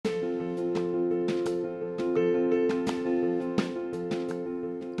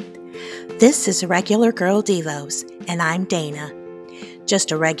This is Regular Girl Devos, and I'm Dana.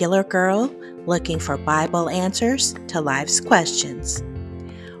 Just a regular girl looking for Bible answers to life's questions.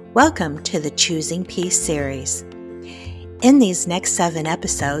 Welcome to the Choosing Peace series. In these next 7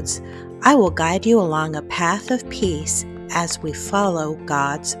 episodes, I will guide you along a path of peace as we follow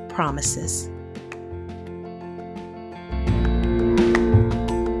God's promises.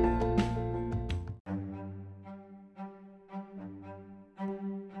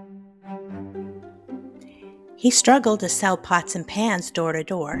 He struggled to sell pots and pans door to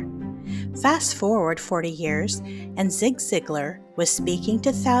door. Fast forward 40 years, and Zig Ziglar was speaking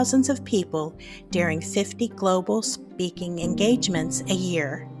to thousands of people during 50 global speaking engagements a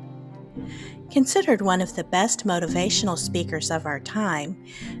year. Considered one of the best motivational speakers of our time,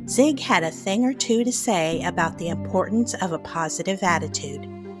 Zig had a thing or two to say about the importance of a positive attitude.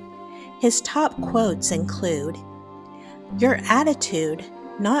 His top quotes include, "Your attitude,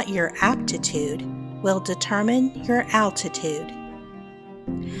 not your aptitude, will determine your altitude."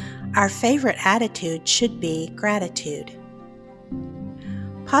 Our favorite attitude should be gratitude.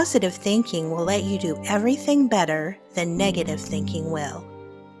 Positive thinking will let you do everything better than negative thinking will.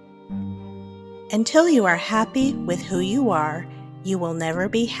 Until you are happy with who you are, you will never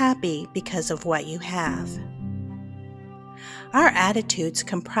be happy because of what you have. Our attitudes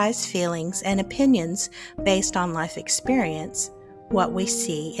comprise feelings and opinions based on life experience, what we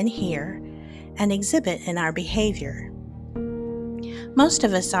see and hear, and exhibit in our behavior. Most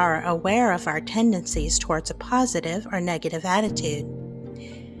of us are aware of our tendencies towards a positive or negative attitude.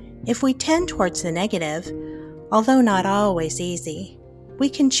 If we tend towards the negative, although not always easy, we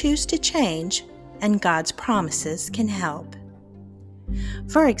can choose to change, and God's promises can help.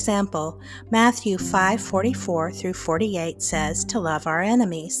 For example, Matthew 5:44 through 48 says to love our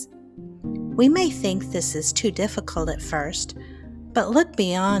enemies. We may think this is too difficult at first, but look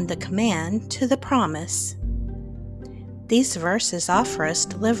beyond the command to the promise. These verses offer us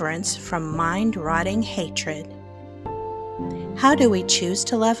deliverance from mind-rotting hatred. How do we choose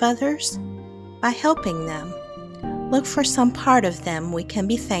to love others? By helping them. Look for some part of them we can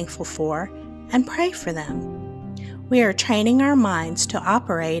be thankful for and pray for them. We are training our minds to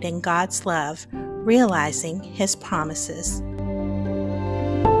operate in God's love, realizing His promises.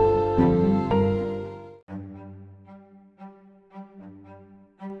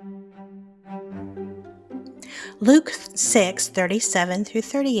 Luke 6:37 through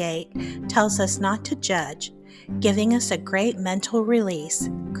 38 tells us not to judge, giving us a great mental release,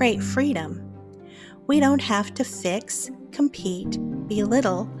 great freedom. We don't have to fix, compete,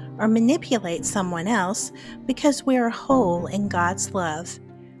 belittle, or manipulate someone else because we are whole in God's love,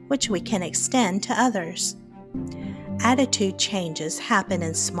 which we can extend to others. Attitude changes happen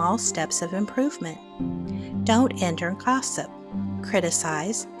in small steps of improvement. Don't enter gossip,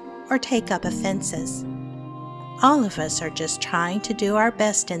 criticize, or take up offenses. All of us are just trying to do our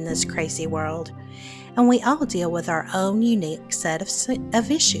best in this crazy world, and we all deal with our own unique set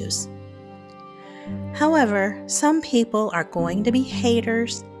of issues. However, some people are going to be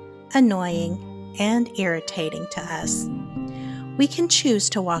haters, annoying, and irritating to us. We can choose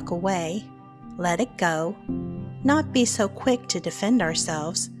to walk away, let it go, not be so quick to defend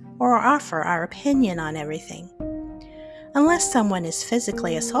ourselves or offer our opinion on everything. Unless someone is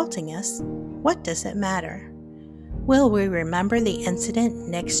physically assaulting us, what does it matter? Will we remember the incident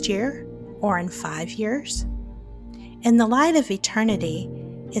next year or in 5 years? In the light of eternity,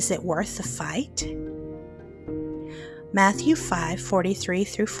 is it worth the fight? Matthew 5:43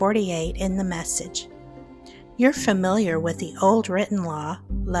 through 48 in the Message. You're familiar with the old written law,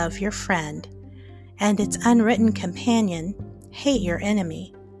 love your friend, and its unwritten companion, hate your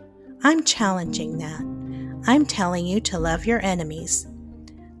enemy. I'm challenging that. I'm telling you to love your enemies.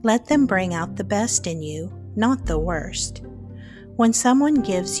 Let them bring out the best in you, not the worst. When someone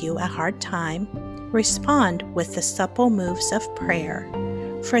gives you a hard time, respond with the supple moves of prayer,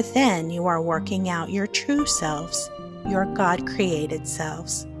 for then you are working out your true selves, your God-created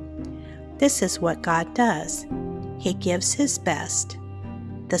selves. This is what God does. He gives His best,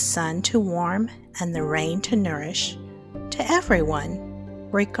 the sun to warm and the rain to nourish, to everyone,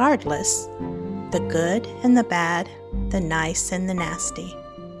 regardless, the good and the bad, the nice and the nasty.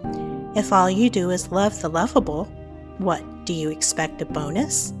 If all you do is love the lovable, what, do you expect a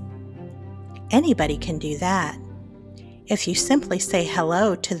bonus? Anybody can do that. If you simply say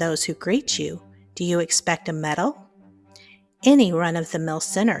hello to those who greet you, do you expect a medal? Any run-of-the-mill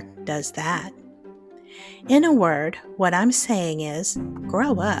sinner does that. In a word, what I'm saying is,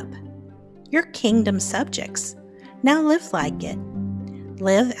 grow up. You're kingdom subjects. Now live like it.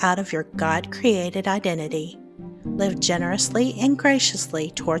 Live out of your God-created identity. Live generously and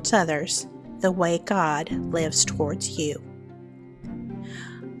graciously towards others, the way God lives towards you.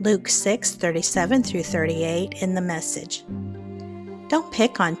 Luke 6:37 through 38 in the Message. Don't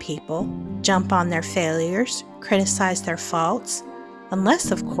pick on people, jump on their failures, criticize their faults,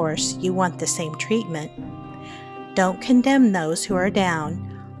 unless, of course, you want the same treatment. Don't condemn those who are down.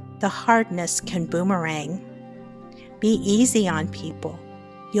 The hardness can boomerang. Be easy on people.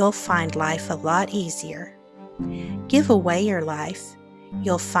 You'll find life a lot easier. Give away your life.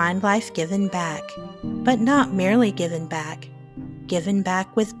 You'll find life given back, but not merely given back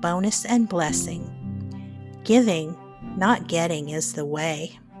with bonus and blessing. Giving, not getting, is the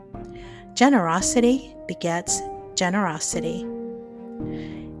way. Generosity begets generosity.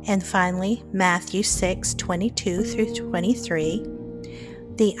 And finally, Matthew 6:22 through 23.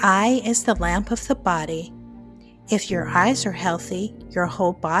 The eye is the lamp of the body. If your eyes are healthy, your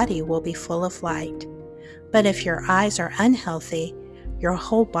whole body will be full of light. But if your eyes are unhealthy, your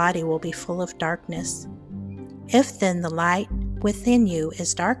whole body will be full of darkness. If then the light within you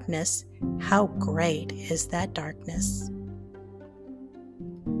is darkness, how great is that darkness?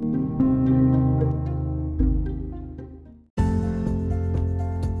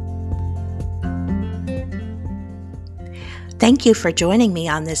 Thank you for joining me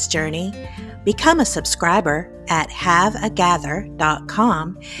on this journey. Become a subscriber at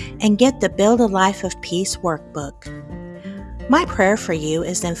haveagather.com and get the Build a Life of Peace workbook. My prayer for you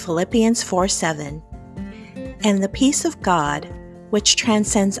is in Philippians 4:7. And the peace of God, which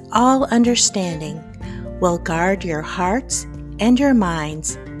transcends all understanding, will guard your hearts and your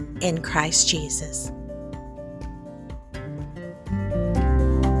minds in Christ Jesus.